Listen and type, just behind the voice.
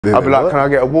I'd be like, can I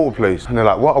get a water, please? And they're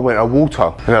like, what? I went, a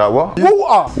water. And they're like,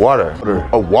 what? Water. Water.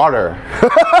 A water.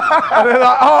 And they're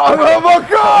like, oh my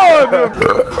God.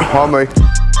 Pardon me.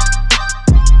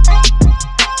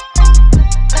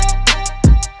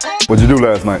 What'd you do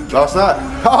last night? Last night?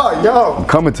 Oh, yo. I'm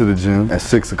coming to the gym at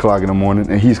 6 o'clock in the morning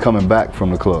and he's coming back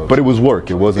from the club. But it was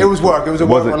work, it wasn't. It was work, it was a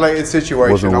work-related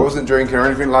situation. I wasn't drinking or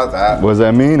anything like that. What does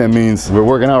that mean? That means we're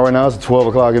working out right now, it's 12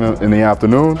 o'clock in the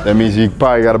afternoon. That means you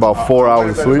probably got about 4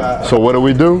 hours of sleep. So what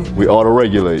do? We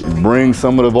auto-regulate. Bring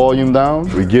some of the volume down,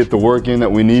 we get the work in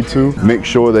that we need to, make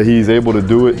sure that he's able to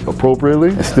do it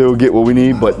appropriately and still get what we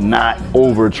need, but not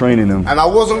overtraining him. And I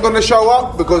wasn't gonna show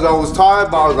up because I was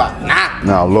tired, but I was like, nah.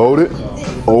 Now load it,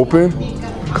 open,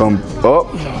 come up,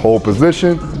 hold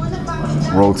position,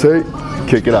 rotate,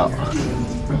 kick it out.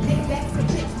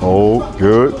 Hold,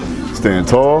 good. Stand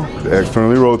tall,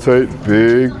 externally rotate,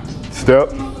 big step.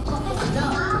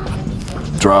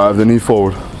 Drive the knee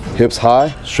forward. Hips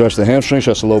high, stretch the hamstring,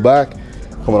 stretch the low back.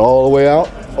 Coming all the way out,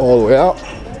 all the way out.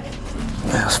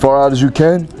 As far out as you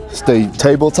can, stay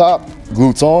tabletop,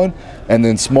 glutes on, and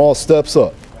then small steps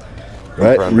up.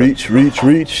 Right, reach, reach,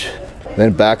 reach,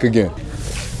 then back again.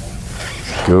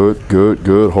 Good, good,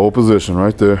 good. Hold position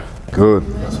right there. Good.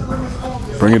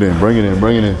 Bring it in, bring it in,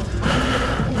 bring it in.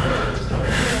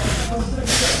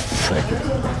 Thank you.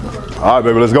 All right,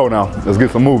 baby, let's go now. Let's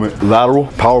get some movement. Lateral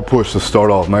power push to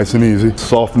start off, nice and easy.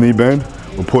 Soft knee bend,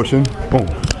 we're pushing. Boom,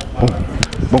 boom,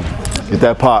 boom. Get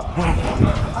that pop.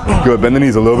 Good, bend the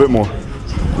knees a little bit more.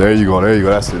 There you go,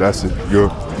 that's it, that's it.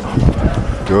 Good,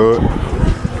 good,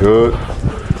 good.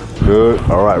 Good.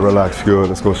 All right, relax. Good.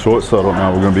 Let's go short, subtle.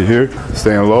 Now we're gonna be here,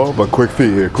 staying low, but quick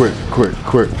feet here. Quick, quick,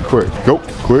 quick, quick. Go.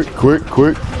 Quick, quick,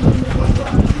 quick.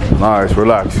 Nice.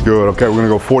 Relax. Good. Okay, we're gonna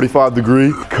go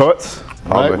 45-degree cuts.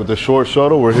 All right, with the short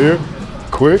shuttle. We're here.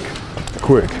 Quick,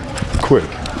 quick, quick,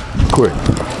 quick,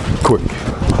 quick.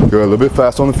 Good. A little bit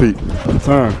fast on the feet.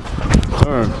 Turn,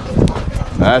 turn.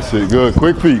 That's it. Good.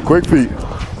 Quick feet. Quick feet.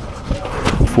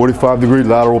 45-degree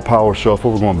lateral power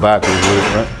shuffle. We're going backwards with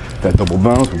it, right? That double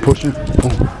bounce, we're pushing.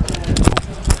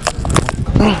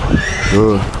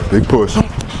 Good, big push,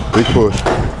 big push,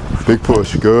 big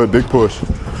push, good, big push,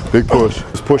 big push.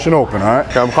 Just pushing open, all right?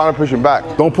 Okay, I'm kind of pushing back.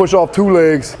 Don't push off 2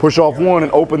 legs, push off 1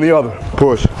 and open the other.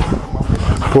 Push,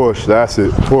 push, that's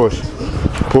it, push,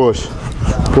 push,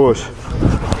 push.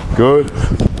 Good.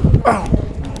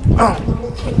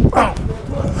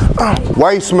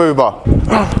 Way smoother.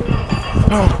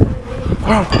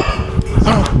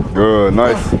 Good,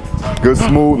 nice. Good,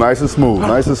 smooth, nice and smooth,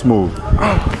 nice and smooth. All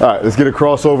right, let's get a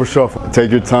crossover shuffle.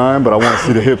 Take your time, but I want to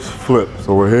see the hips flip.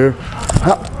 So we're here.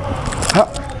 Hop,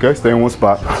 hop. Okay, stay in one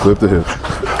spot. Flip the hip,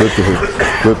 flip the hip,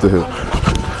 flip the hip.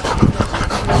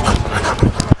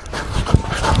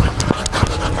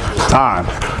 Time.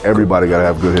 Everybody gotta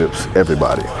have good hips,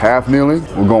 everybody. Half kneeling,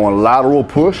 we're going lateral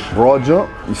push, broad jump.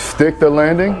 You stick the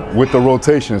landing with the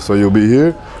rotation. So you'll be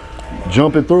here,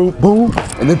 jumping through, boom,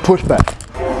 and then push back.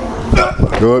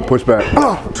 Good, push back.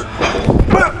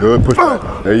 Good, push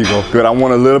back. There you go. Good, I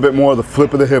want a little bit more of the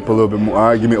flip of the hip a little bit more. All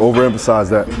right, give me, overemphasize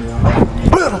that.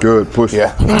 Good, push.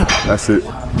 Yeah. That's it.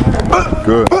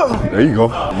 Good. There you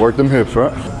go. Work them hips,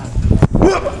 right?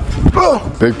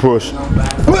 Big push.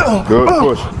 Good,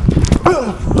 push.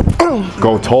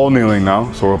 Go tall kneeling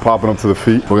now. So we're popping up to the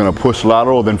feet. We're gonna push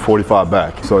lateral, then 45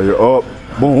 back. So you're up,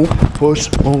 boom, push,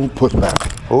 boom, push back.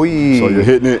 Oy. So you're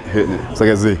hitting it, hitting it. It's like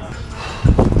a Z.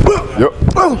 Yep,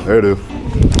 there it is.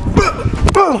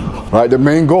 Right, the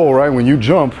main goal, right, when you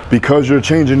jump, because you're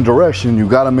changing direction, you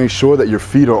gotta make sure that your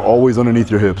feet are always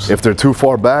underneath your hips. If they're too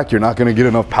far back, you're not gonna get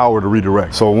enough power to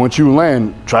redirect. So once you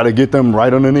land, try to get them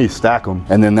right underneath, stack them,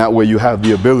 and then that way you have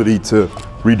the ability to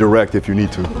redirect if you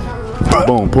need to.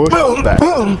 Boom, push, back.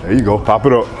 There you go, pop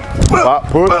it up. Pop,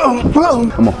 push,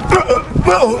 come on.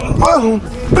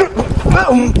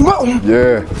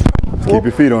 Yeah. Keep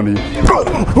your feet under you. Yep.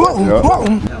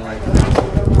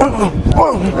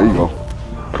 There you go.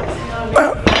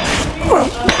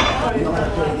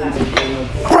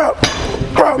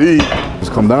 Feet.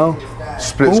 Just come down.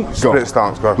 Split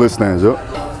stance, go. Split stance, yep.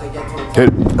 Hit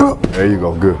it. There you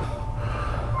go, good.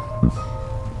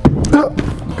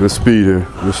 Good speed here,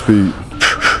 good speed.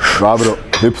 Drive it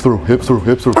up, hips through, hips through,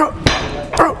 hips through.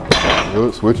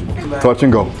 Good, switch it. Touch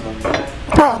and go.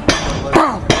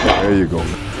 There you go.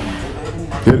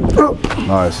 Hit it.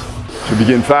 Nice. Should be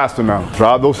getting faster now.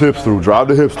 Drive those hips through. Drive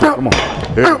the hips through. Come on.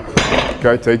 Hit it.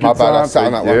 Okay, take your time.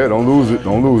 Yeah, don't lose it.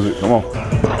 Don't lose it. Come on.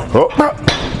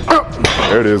 Up.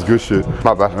 There it is. Good shit.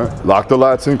 My bad. Right. Lock the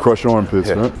lats in. Crush your armpits.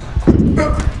 Yeah. Right?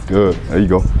 Good. There you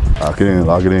go. Lock it in.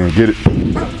 Lock it in. Get it.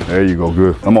 There you go.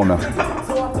 Good. Come on now.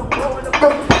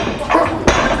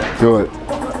 Good.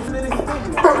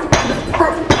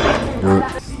 Good.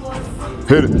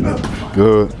 Hit it.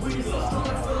 Good.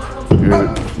 Get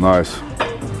it. Nice.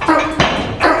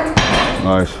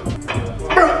 Nice.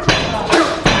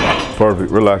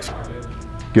 Perfect. Relax.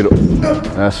 Get up.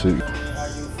 That's it.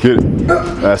 Get it.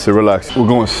 That's it. Relax. We're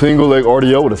going single leg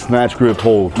RDL with a snatch grip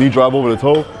hold. Knee drive over the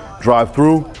toe. Drive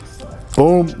through.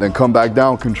 Boom. Then come back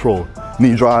down. Control.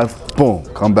 Knee drive. Boom.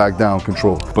 Come back down.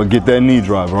 Control. But get that knee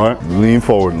drive, all right? Lean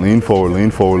forward. Lean forward.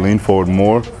 Lean forward. Lean forward.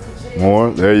 More.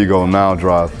 More. There you go. Now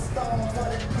drive.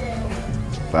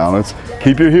 Balance.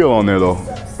 Keep your heel on there though.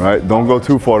 Right? Don't go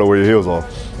too far to where your heel's off.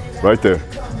 Right there.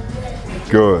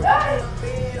 Good.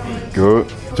 Good.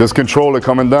 Just control it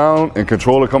coming down and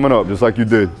control it coming up, just like you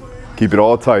did. Keep it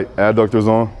all tight. Adductors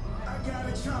on.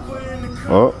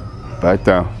 Up. Back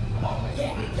down.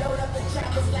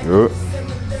 Good.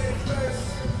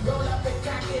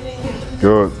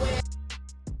 Good.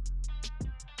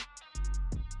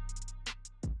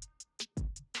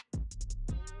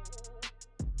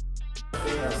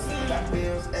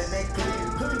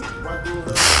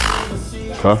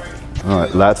 Okay. All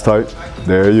right, lats tight.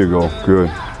 There you go. Good.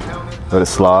 Let it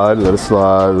slide, let it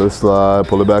slide, let it slide.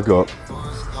 Pull it back up.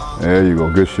 There you go.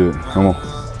 Good shit. Come on.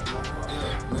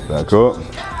 Back up.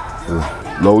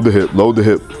 Load the hip, load the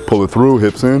hip. Pull it through,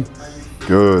 hips in.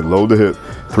 Good. Load the hip.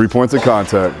 3 points of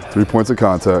contact. 3 points of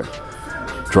contact.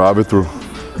 Drive it through.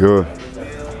 Good.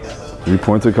 3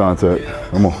 points of contact.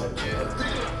 Come on.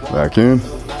 Back in.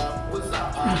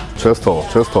 Chest tall,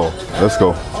 chest tall. Let's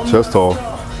go. Chest tall.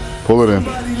 Pull it in.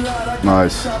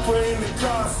 Nice.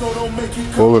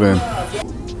 Pull it in.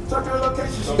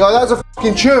 Yo, that's a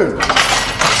fucking tune.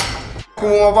 My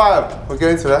vibe. We'll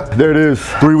get into that. There it is.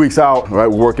 3 weeks out, right?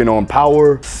 We're working on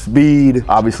power, speed,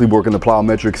 obviously working the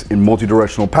plyometrics in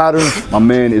multi-directional patterns. My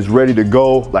man is ready to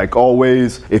go, like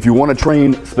always. If you want to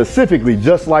train specifically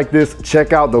just like this,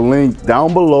 check out the link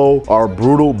down below. Our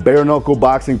brutal bare knuckle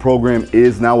boxing program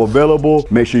is now available.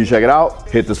 Make sure you check it out.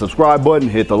 Hit the subscribe button,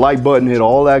 hit the like button, hit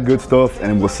all that good stuff,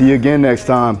 and we'll see you again next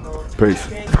time. Peace.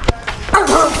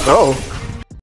 Oh.